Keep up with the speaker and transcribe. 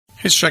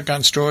His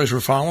check-on stories we're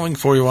following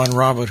for you on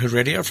Robin Hood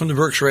Radio from the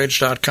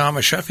BerkshireEdge.com.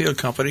 A Sheffield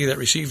company that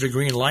received a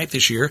green light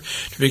this year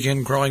to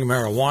begin growing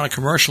marijuana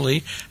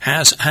commercially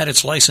has had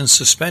its license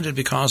suspended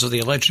because of the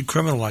alleged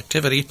criminal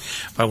activity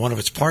by one of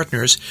its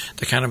partners.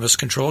 The Cannabis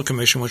Control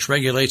Commission, which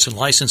regulates and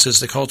licenses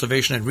the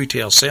cultivation and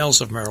retail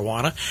sales of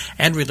marijuana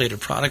and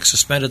related products,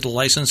 suspended the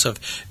license of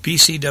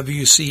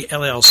BCWC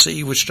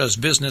LLC, which does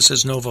business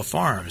as Nova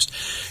Farms.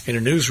 In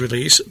a news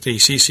release, the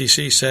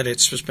CCC said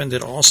it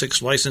suspended all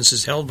 6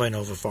 licenses held by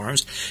Nova Farms,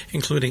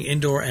 including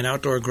indoor and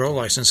outdoor grow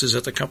licenses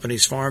at the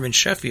company's farm in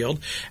Sheffield,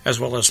 as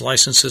well as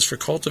licenses for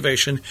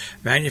cultivation,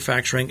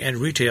 manufacturing, and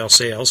retail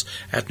sales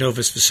at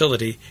Nova's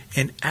facility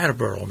in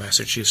Attleboro,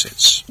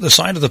 Massachusetts. The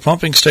site of the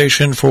pumping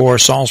station for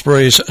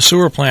Salisbury's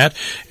sewer plant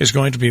is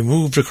going to be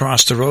moved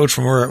across the road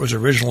from where it was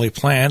originally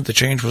planned. The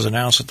change was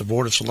announced at the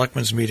Board of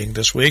Selectmen's meeting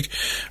this week.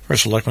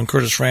 First Selectman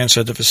Curtis Rand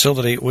said the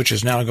facility, which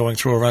is now going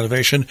through a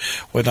renovation,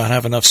 would not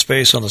have enough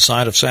space on the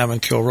side of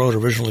Salmon Kill Road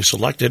originally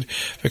selected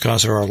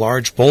because there are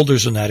large boulders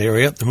in that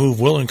area. The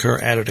move will incur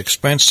added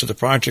expense to the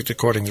project,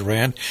 according to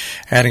Rand,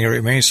 adding it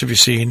remains to be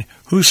seen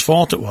whose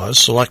fault it was.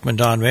 Selectman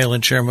Don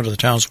Malin, chairman of the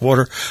town's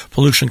Water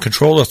Pollution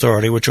Control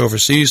Authority, which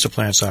oversees the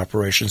plant's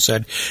operation,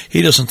 said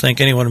he doesn't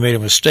think anyone made a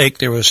mistake.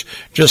 There was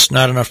just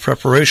not enough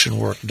preparation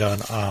work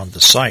done on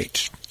the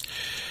site.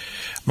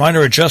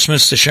 Minor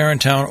adjustments to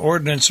Sharontown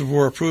ordinance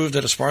were approved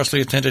at a sparsely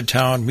attended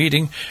town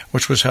meeting,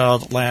 which was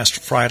held last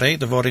Friday.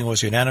 The voting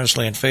was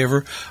unanimously in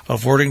favor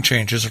of wording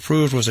changes.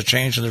 Approved was a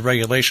change in the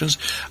regulations,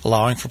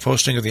 allowing for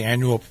posting of the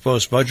annual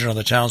proposed budget on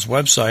the town's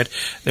website,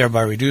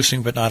 thereby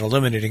reducing but not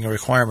eliminating a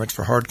requirement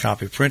for hard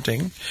copy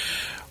printing.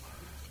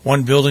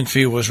 One building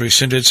fee was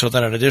rescinded so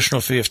that an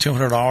additional fee of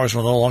 $200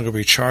 will no longer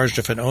be charged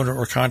if an owner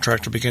or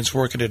contractor begins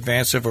work in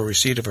advance of or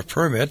receipt of a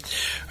permit.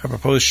 A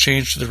proposed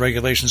change to the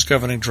regulations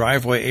governing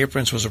driveway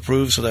aprons was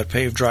approved so that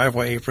paved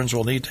driveway aprons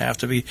will need to have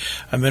to be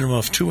a minimum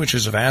of 2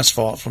 inches of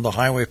asphalt from the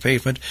highway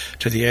pavement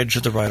to the edge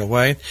of the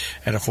right-of-way.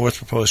 And a fourth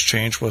proposed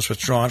change was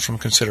withdrawn from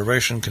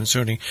consideration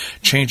concerning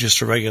changes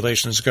to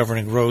regulations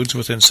governing roads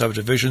within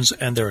subdivisions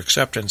and their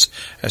acceptance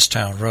as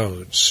town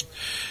roads.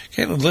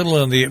 Caitlin Little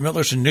in the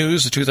Millerton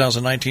News. The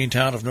 2019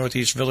 Town of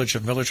Northeast Village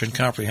of Millerton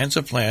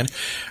Comprehensive Plan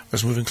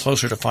was moving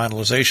closer to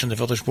finalization. The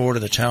Village Board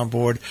and the Town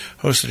Board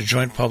hosted a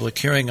joint public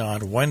hearing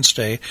on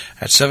Wednesday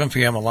at 7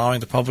 p.m., allowing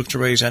the public to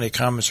raise any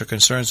comments or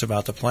concerns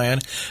about the plan.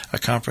 A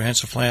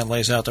comprehensive plan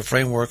lays out the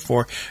framework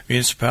for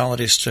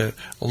municipalities to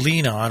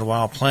lean on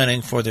while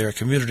planning for their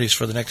communities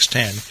for the next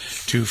 10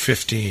 to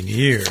 15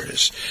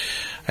 years.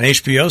 An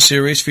HBO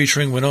series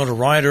featuring Winona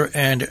Ryder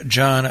and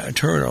John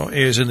Turturro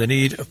is in the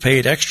need of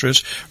paid extras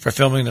for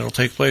filming that will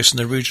take place in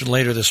the region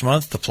later this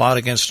month. The Plot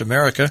Against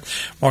America,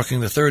 marking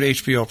the third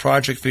HBO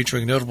project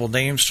featuring notable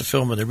names to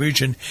film in the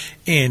region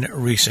in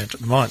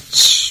recent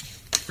months.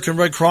 American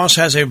Red Cross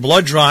has a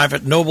blood drive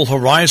at Noble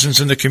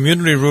Horizons in the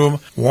community room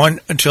 1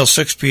 until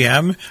 6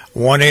 p.m.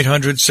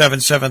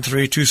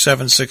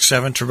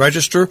 1-800-773-2767 to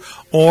register,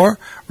 or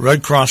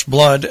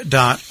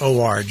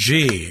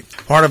redcrossblood.org.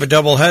 Part of a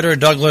doubleheader,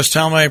 Douglas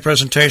Talmay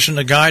presentation,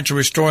 A Guide to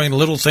Restoring the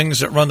Little Things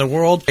That Run the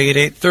World, at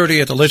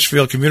 8:30 at the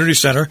Litchfield Community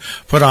Center,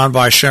 put on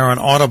by Sharon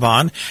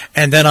Audubon.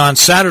 And then on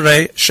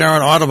Saturday,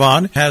 Sharon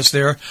Audubon has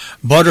their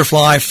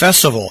Butterfly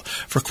Festival.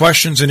 For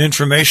questions and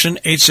information,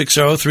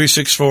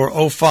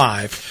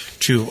 860-364-0520.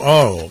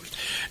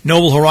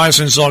 Noble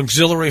Horizons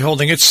Auxiliary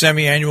holding its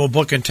semi-annual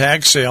book and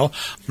tag sale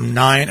from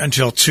 9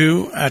 until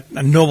 2 at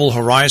Noble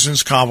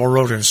Horizons, Cobble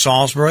Road in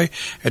Salisbury.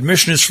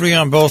 Admission is free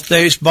on both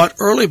days, but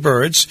early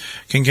birds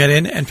can get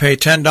in and pay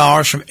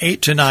 $10 from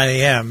 8 to 9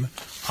 a.m.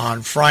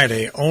 on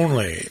Friday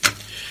only.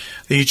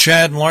 The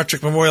Chad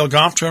Malarchuk Memorial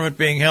Golf Tournament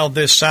being held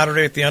this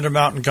Saturday at the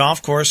Undermountain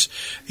Golf Course.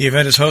 The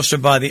event is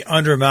hosted by the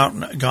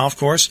Undermountain Golf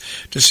Course.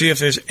 To see if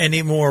there's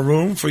any more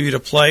room for you to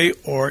play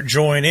or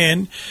join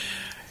in,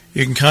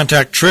 you can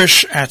contact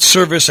Trish at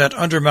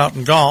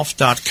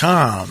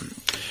service@undermountaingolf.com.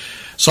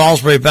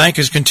 Salisbury Bank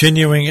is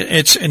continuing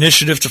its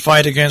initiative to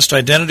fight against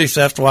identity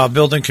theft while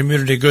building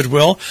community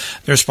goodwill.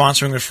 They're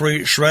sponsoring a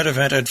free shred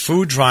event and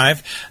food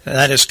drive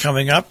that is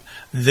coming up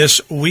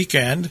this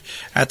weekend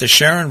at the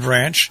Sharon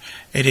branch.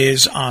 It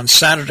is on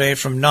Saturday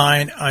from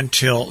 9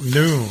 until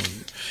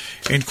noon.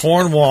 In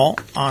Cornwall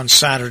on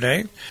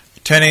Saturday,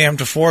 10 a.m.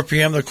 to 4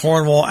 p.m., the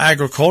Cornwall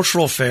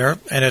Agricultural Fair,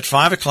 and at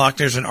 5 o'clock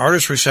there's an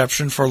artist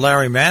reception for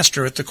Larry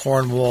Master at the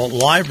Cornwall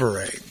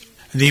Library.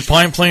 The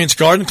Pine Plains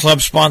Garden Club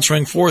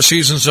sponsoring 4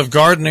 seasons of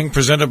gardening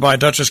presented by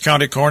Dutchess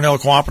County Cornell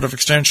Cooperative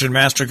Extension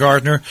Master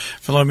Gardener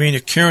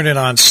Philomena Kiernan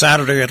on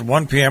Saturday at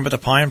 1 p.m. at the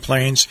Pine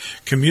Plains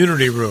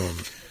Community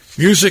Room.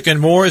 Music and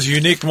More is a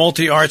unique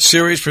multi-art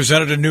series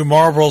presented in New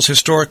Marlboro's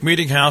historic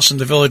Meeting House in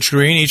the Village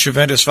Green. Each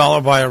event is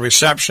followed by a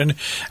reception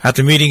at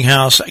the Meeting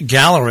House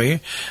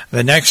Gallery.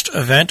 The next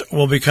event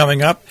will be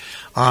coming up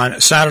on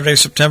Saturday,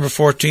 September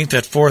 14th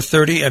at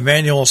 4:30.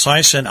 Emmanuel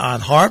Sison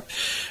on harp.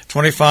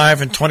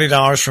 $25 and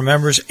 $20 for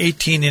members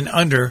 18 and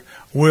under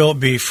will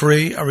be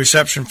free. A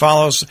reception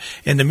follows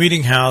in the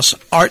Meeting House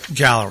Art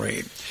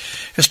Gallery.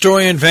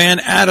 Historian Van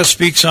Atta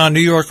speaks on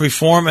New York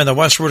reform and the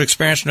westward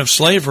expansion of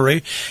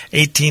slavery,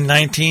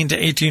 1819 to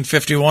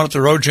 1851, at the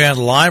Rojan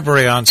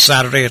Library on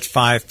Saturday at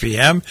 5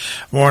 p.m.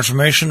 More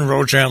information,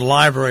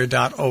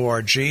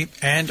 rojanlibrary.org,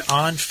 and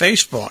on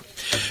Facebook.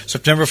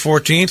 September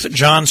 14th,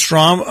 John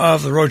Strom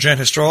of the Rojan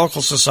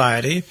Historical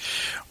Society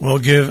will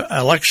give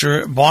a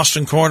lecture,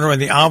 Boston Corner and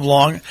the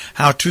Oblong,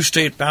 How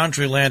Two-State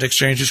Boundary Land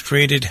Exchanges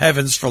Created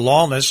Heavens for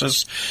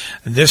Lawlessness.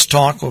 This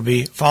talk will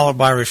be followed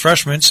by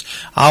refreshments.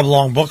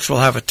 Oblong Books will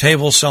have a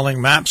table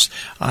selling maps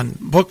on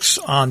books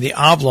on the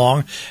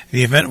Oblong.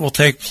 The event will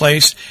take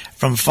place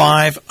from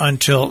 5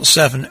 until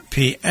 7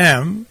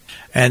 p.m.,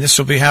 and this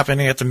will be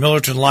happening at the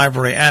Millerton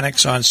Library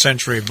Annex on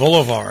Century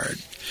Boulevard.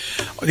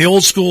 The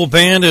Old School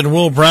Band and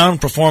Will Brown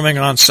performing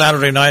on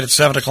Saturday night at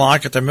 7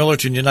 o'clock at the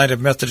Millerton United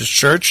Methodist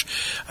Church.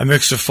 A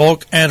mix of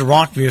folk and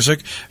rock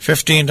music,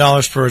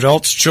 $15 per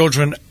adults.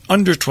 Children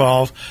under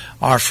 12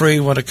 are free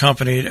when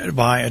accompanied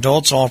by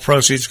adults. All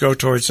proceeds go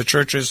towards the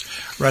church's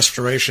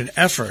restoration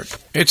effort.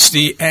 It's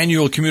the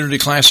annual Community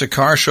Classic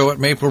Car Show at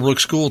Maplebrook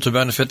School to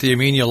benefit the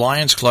Amenia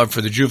Lions Club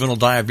for the Juvenile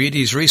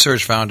Diabetes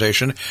Research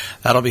Foundation.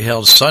 That'll be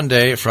held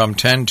Sunday from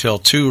 10 till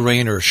 2,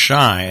 rain or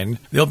shine.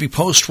 There'll be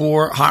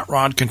post-war, hot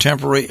rod,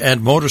 contemporary,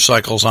 and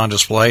motorcycles on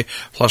display,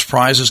 plus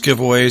prizes,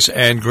 giveaways,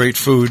 and great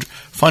food.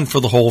 Fun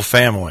for the whole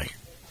family.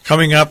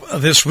 Coming up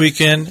this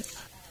weekend,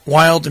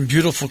 Wild and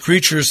Beautiful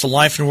Creatures, the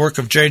life and work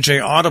of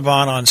J.J.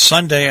 Audubon on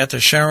Sunday at the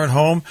Sharon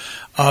home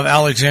of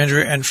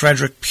Alexandria and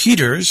Frederick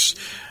Peters.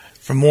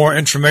 For more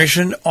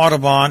information,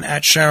 Audubon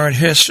at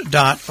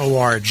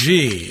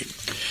sharonhist.org.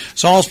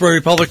 Salisbury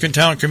Republican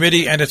Town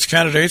Committee and its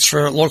candidates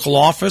for local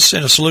office,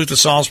 in a salute to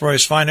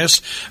Salisbury's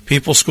finest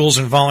people, schools,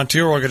 and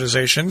volunteer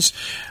organizations,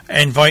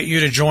 invite you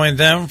to join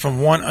them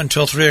from 1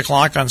 until 3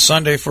 o'clock on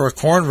Sunday for a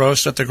corn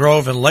roast at the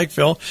Grove in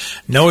Lakeville.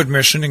 No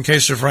admission. In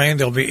case of rain,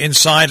 they'll be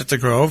inside at the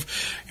Grove.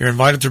 You're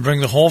invited to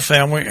bring the whole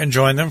family and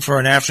join them for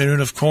an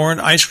afternoon of corn,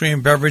 ice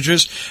cream,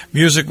 beverages,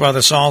 music by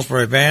the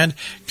Salisbury Band,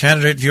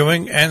 candidate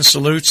viewing, and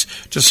salutes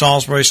to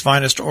Salisbury's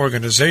finest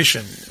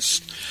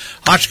organizations.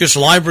 Hotchkiss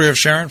Library of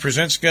Sharon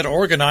presents Get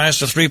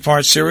Organized, a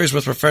 3-part series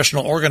with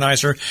professional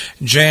organizer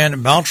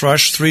Jan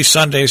Baltrush, 3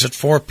 Sundays at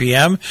 4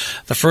 p.m.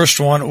 The first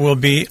one will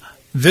be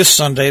this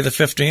Sunday, the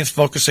 15th,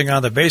 focusing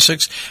on the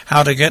basics,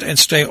 how to get and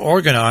stay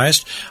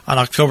organized. On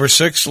October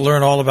 6th,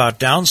 learn all about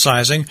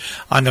downsizing.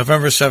 On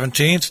November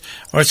 17th,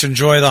 let's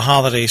enjoy the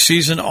holiday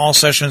season. All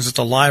sessions at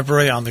the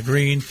library on the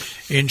Green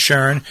in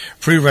Sharon.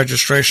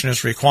 Pre-registration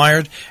is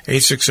required,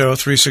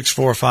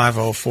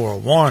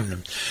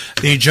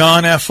 860-364-5041. The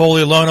John F.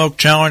 Foley Lone Oak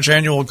Challenge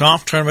annual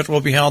golf tournament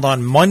will be held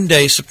on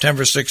Monday,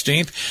 September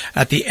 16th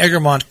at the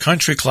Egremont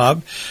Country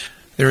Club.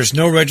 There is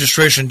no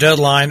registration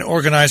deadline.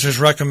 Organizers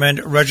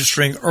recommend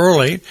registering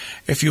early.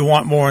 If you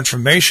want more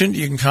information,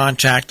 you can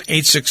contact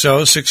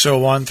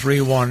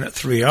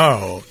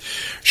 860-601-3130.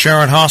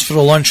 Sharon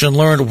Hospital Lunch and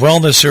Learn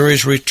Wellness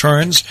Series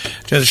returns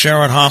to the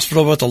Sharon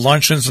Hospital with the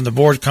luncheons in the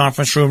board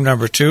conference room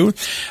number 2.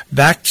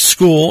 Back to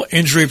school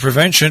injury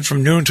prevention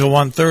from noon to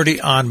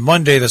 1:30 on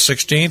Monday the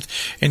 16th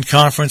in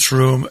conference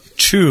room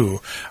 2.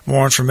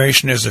 More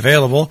information is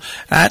available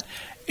at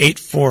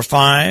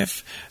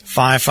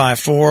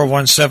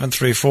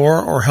 845-554-1734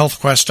 or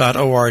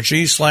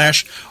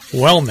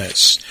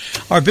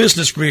healthquest.org/wellness. Our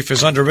business brief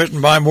is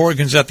underwritten by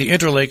Morgans at the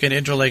Interlake and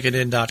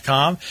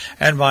interlakeandinn.com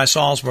and by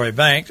Salisbury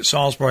Bank,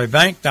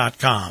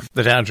 salisburybank.com.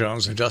 The Dow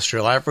Jones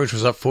Industrial Average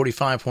was up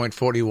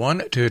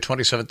 45.41 to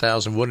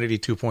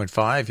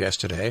 27,182.5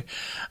 yesterday.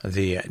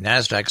 The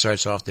NASDAQ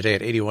starts off the day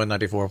at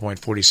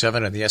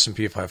 8194.47 and the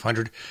S&P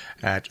 500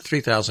 at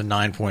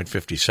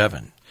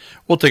 3,009.57.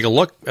 We'll take a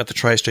look at the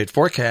tri-state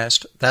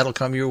forecast. That'll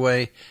come your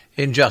way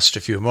in just a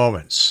few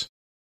moments.